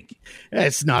this week.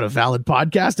 It's not a valid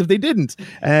podcast if they didn't.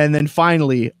 And then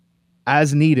finally,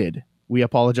 as needed, we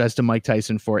apologize to Mike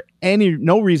Tyson for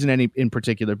no reason in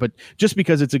particular, but just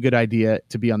because it's a good idea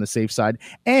to be on the safe side.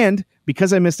 And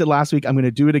because I missed it last week, I'm going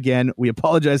to do it again. We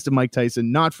apologize to Mike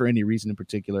Tyson, not for any reason in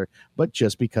particular, but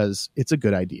just because it's a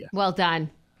good idea. Well done.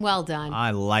 Well done.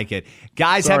 I like it.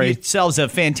 Guys, have yourselves a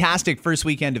fantastic first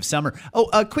weekend of summer.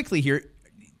 Oh, quickly here.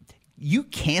 You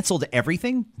canceled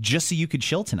everything just so you could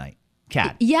chill tonight,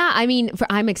 Kat. Yeah, I mean,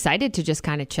 I'm excited to just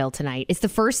kind of chill tonight. It's the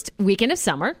first weekend of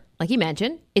summer, like you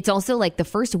mentioned. It's also like the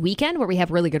first weekend where we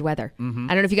have really good weather. Mm-hmm.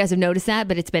 I don't know if you guys have noticed that,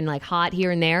 but it's been like hot here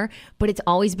and there, but it's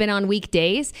always been on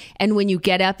weekdays. And when you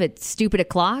get up at stupid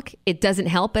o'clock, it doesn't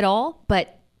help at all.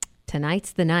 But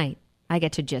tonight's the night. I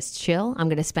get to just chill. I'm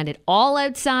going to spend it all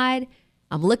outside.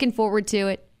 I'm looking forward to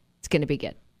it. It's going to be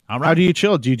good. All right. How do you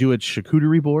chill? Do you do a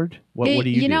charcuterie board? What do you do?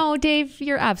 You know, Dave,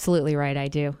 you're absolutely right. I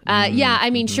do. Yeah, I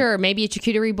mean, sure, maybe a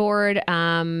charcuterie board.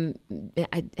 And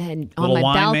on my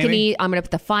balcony, maybe? I'm going to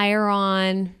put the fire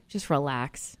on. Just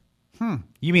relax.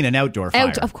 You mean an outdoor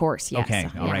fire? Of course, yes. Okay,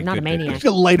 all right. Not a maniac. Just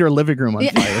a lighter living room on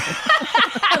fire.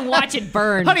 Watch it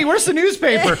burn. Honey, where's the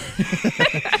newspaper?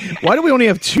 Why do we only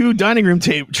have 2 dining room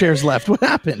chairs left? What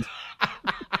happened?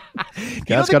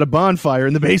 Cat's got a bonfire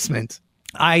in the basement.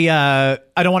 I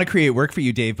don't want to create work for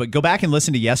you, Dave, but go back and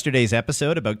listen to yesterday's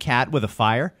episode about Kat with a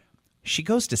fire. She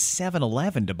goes to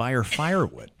 7-Eleven to buy her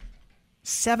firewood.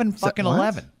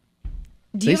 7-11.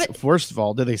 First of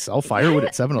all, do they sell firewood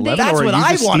at 7-Eleven? That's what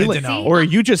I wanted to know. Or are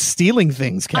you just stealing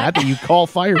things, Kat, that you call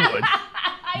firewood?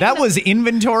 That was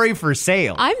inventory for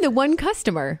sale. I'm the one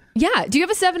customer. Yeah. Do you have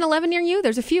a 7-Eleven near you?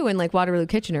 There's a few in like Waterloo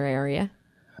Kitchener area.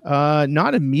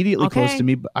 Not immediately close to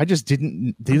me, but I just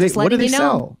didn't. What do they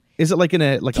sell? Is it like in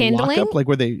a lockup, like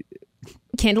where they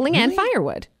kindling and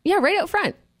firewood? Yeah, right out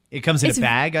front. It comes in a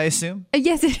bag, I assume.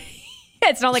 Yes.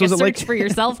 It's not like a search for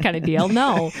yourself kind of deal.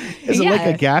 No. Is it like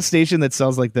a gas station that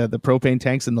sells like the propane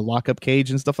tanks and the lockup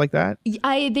cage and stuff like that?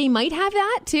 They might have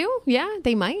that too. Yeah,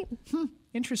 they might.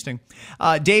 Interesting.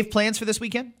 Dave, plans for this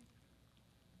weekend?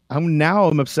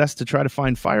 I'm obsessed to try to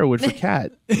find firewood for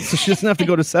Kat, so she doesn't have to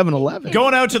go to 7-Eleven.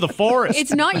 Going out to the forest.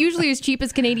 It's not usually as cheap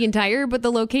as Canadian Tire, but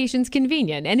the location's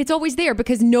convenient, and it's always there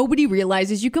because nobody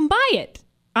realizes you can buy it.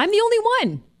 I'm the only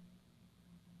one.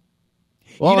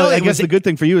 Well, I guess the good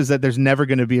thing for you is that there's never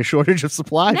going to be a shortage of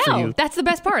supply for you. No, that's the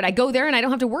best part. I go there and I don't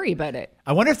have to worry about it.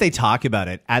 I wonder if they talk about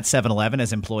it at 7-Eleven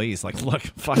as employees. Like, look,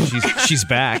 fuck, she's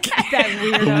back. That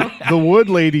weirdo. The wood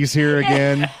lady's here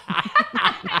again.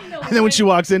 And then when she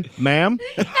walks in, ma'am?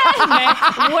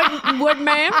 Wood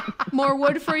ma'am? More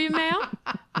wood for you, ma'am?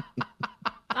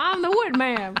 I'm the wood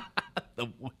ma'am. The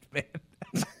wood man.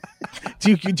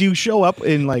 Do you show up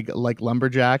in like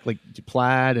lumberjack, like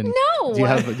plaid, and no? Do you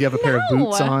have a pair of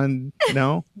boots on?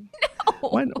 No.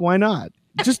 Why not?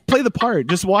 Just play the part.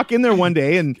 Just walk in there one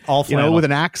day and with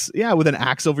an axe. Yeah, with an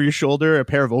axe over your shoulder, a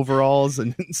pair of overalls,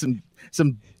 and some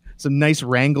nice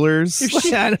Wranglers.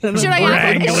 Should I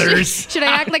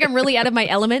act like I'm really out of my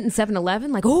element in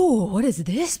 7-Eleven? Like, oh, what is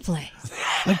this place?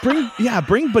 Like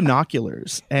bring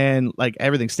binoculars and like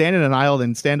everything. Stand in an aisle,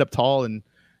 then stand up tall and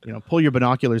pull your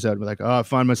binoculars out and be like, oh, I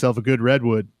find myself a good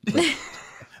redwood. Like,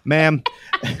 ma'am,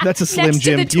 that's a Slim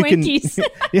Jim.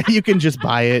 You can just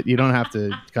buy it. You don't have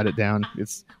to cut it down.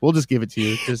 We'll just give it to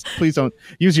you. Just please don't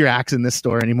use your axe in this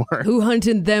store anymore. Who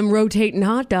hunted them rotating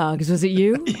hot dogs? Was it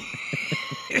you?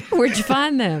 Where'd you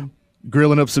find them?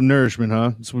 Grilling up some nourishment,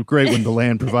 huh? It's great when the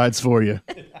land provides for you.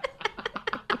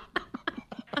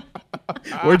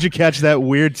 Where'd you catch that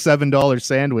weird $7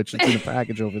 sandwich that's in a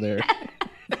package over there?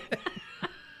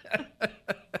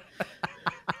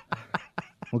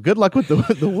 Well, good luck with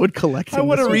the wood collecting. I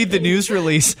want to read the news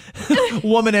release.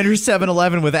 Woman enters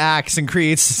 7-Eleven with axe and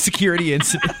creates a security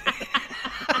incident.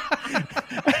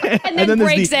 and then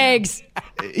breaks eggs.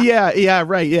 Yeah,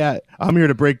 right. Yeah. I'm here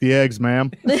to break the eggs,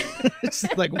 ma'am. It's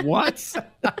like, what?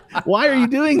 Why are you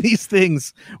doing these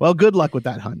things? Well, good luck with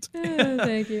that hunt.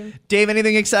 Thank you. Dave,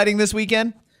 anything exciting this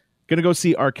weekend? Gonna go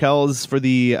see Arkells for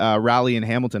the rally in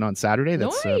Hamilton on Saturday.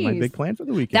 That's Nice. my big plan for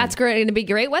the weekend. That's great. Going to be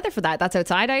great weather for that. That's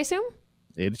outside, I assume?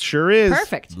 It sure is.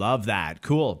 Perfect. Love that.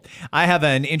 Cool. I have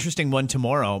an interesting one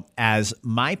tomorrow as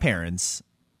my parents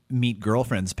meet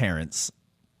girlfriend's parents.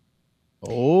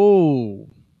 Oh.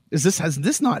 Has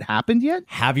this not happened yet?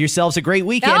 Have yourselves a great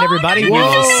weekend, Oh, everybody. no, We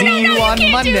will see you you on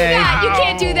can't Monday. Do that. You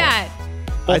can't do that.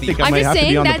 I think I might have to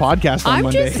be on the podcast on I'm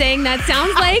Monday. just saying that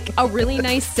sounds like a really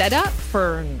nice setup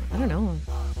for, I don't know,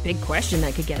 a big question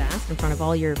that could get asked in front of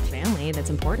all your family that's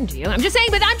important to you. I'm just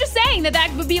saying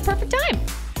that would be a perfect time.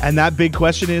 And that big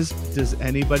question is, does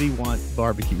anybody want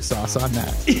barbecue sauce on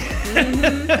that?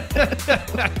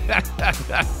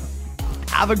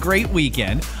 Have a great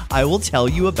weekend. I will tell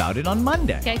you about it on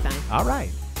Monday. Okay, fine. All right.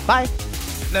 Bye.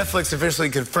 Netflix officially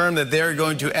confirmed that they're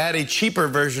going to add a cheaper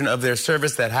version of their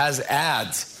service that has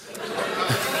ads.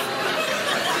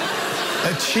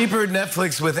 A cheaper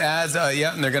Netflix with ads,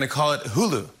 and they're going to call it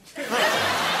Hulu.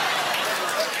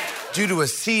 Due to a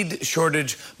seed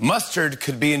shortage, mustard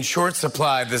could be in short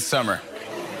supply this summer.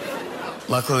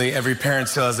 Luckily, every parent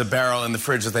still has a barrel in the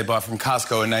fridge that they bought from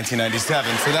Costco in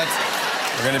 1997, so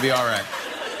we're going to be all right.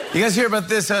 You guys hear about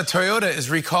this? Toyota is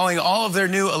recalling all of their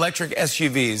new electric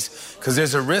SUVs because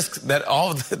there's a risk that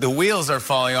all of the wheels are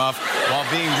falling off while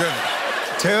being driven.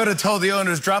 Toyota told the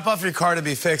owners, drop off your car to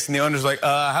be fixed, and the owner's like,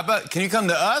 can you come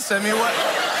to us? I mean, what?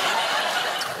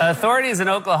 Authorities in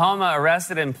Oklahoma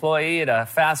arrested an employee at a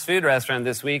fast food restaurant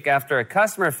this week after a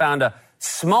customer found a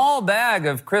small bag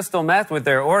of crystal meth with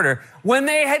their order when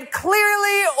they had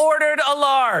clearly ordered a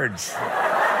large.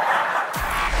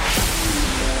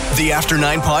 The After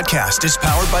 9 podcast is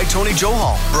powered by Tony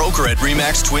Johal, broker at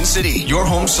RE/MAX Twin City. Your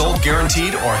home sold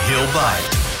guaranteed or he'll buy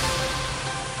it.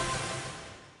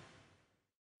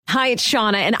 Hi, it's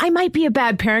Shauna, and I might be a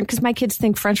bad parent because my kids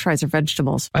think French fries are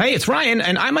vegetables. Hey, it's Ryan,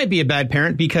 and I might be a bad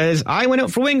parent because I went out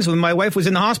for wings when my wife was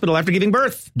in the hospital after giving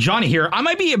birth. Johnny here. I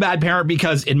might be a bad parent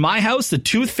because in my house, the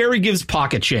tooth fairy gives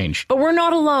pocket change. But we're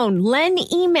not alone. Len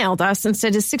emailed us and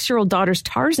said his 6-year-old daughter's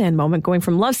Tarzan moment going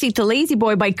from love seat to lazy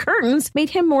boy by curtains made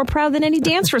him more proud than any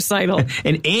dance recital.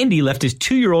 And Andy left his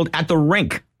 2-year-old at the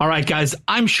rink. All right, guys,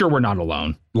 I'm sure we're not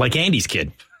alone. Like Andy's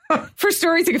kid. For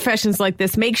stories and confessions like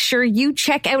this, make sure you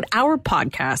check out our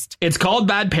podcast. It's called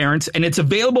Bad Parents, and it's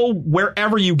available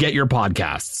wherever you get your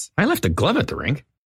podcasts. I left a glove at the rink.